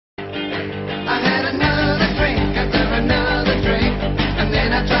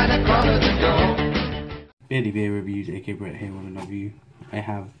Beer Reviews, aka Brett here with another review. I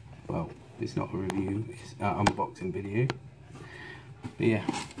have, well, it's not a review, it's an unboxing video. But yeah,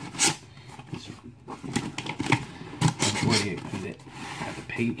 I've already opened it at the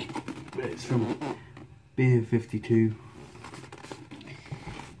peak, but it's from Beer52.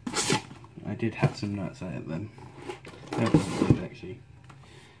 I did have some nuts out of them. They're pretty good actually.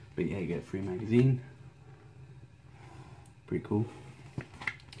 But yeah, you get a free magazine. Pretty cool.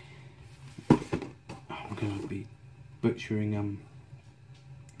 I'm going to be butchering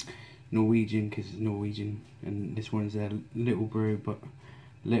Norwegian because it's Norwegian, and this one's a Little Bro by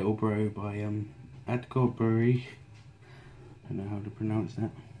Adgård Brewery. I don't know how to pronounce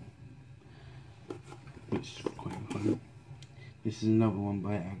that, which is quite funny. This is another one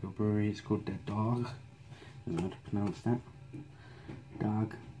by Adgård Brewery. It's called the Dag. I don't know how to pronounce that.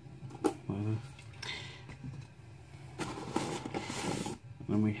 Dag. Whatever.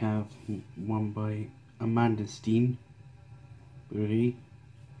 Then we have one by Amanda Steen Brewery.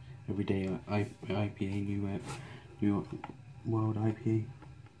 Everyday IPA, New York Wild IPA.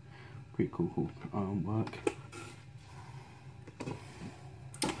 Pretty cool artwork.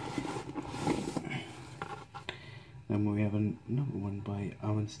 Then we have another one by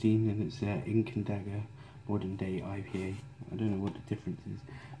Steen, and it's Ink and Dagger Modern Day IPA. I don't know what the difference is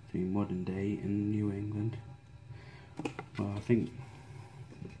between Modern Day and New England. Well, I think.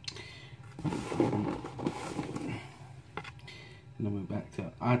 And then we're back to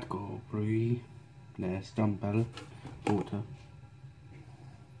Adgård Brewery, their Stumbell Porter,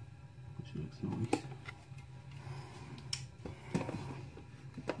 which looks nice.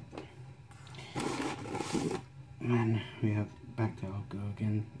 And then we have back to Adgård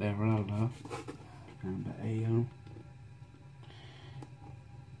again, their Rala and the Ale.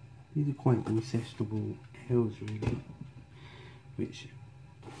 These are quite accessible ales really, which.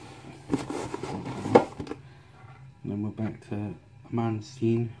 And then we're back to Amanda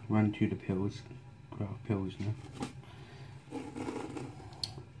Steen, Run to the Pills, craft Pilsner.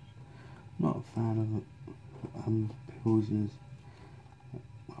 Not a fan of Pilsners,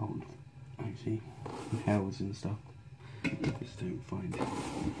 old, actually, Hells and stuff. Just don't find it.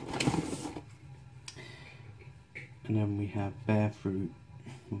 And then we have Barefoot,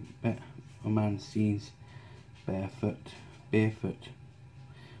 Amanda Steen's Barefoot.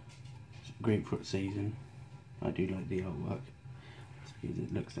 Grapefruit season. I do like the artwork because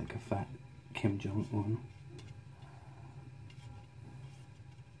it looks like a fat Kim Jong-un.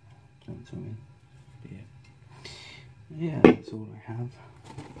 Yeah, that's all I have.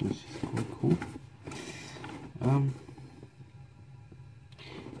 Which is quite cool.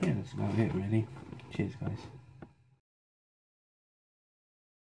 Yeah, that's about it really. Cheers guys.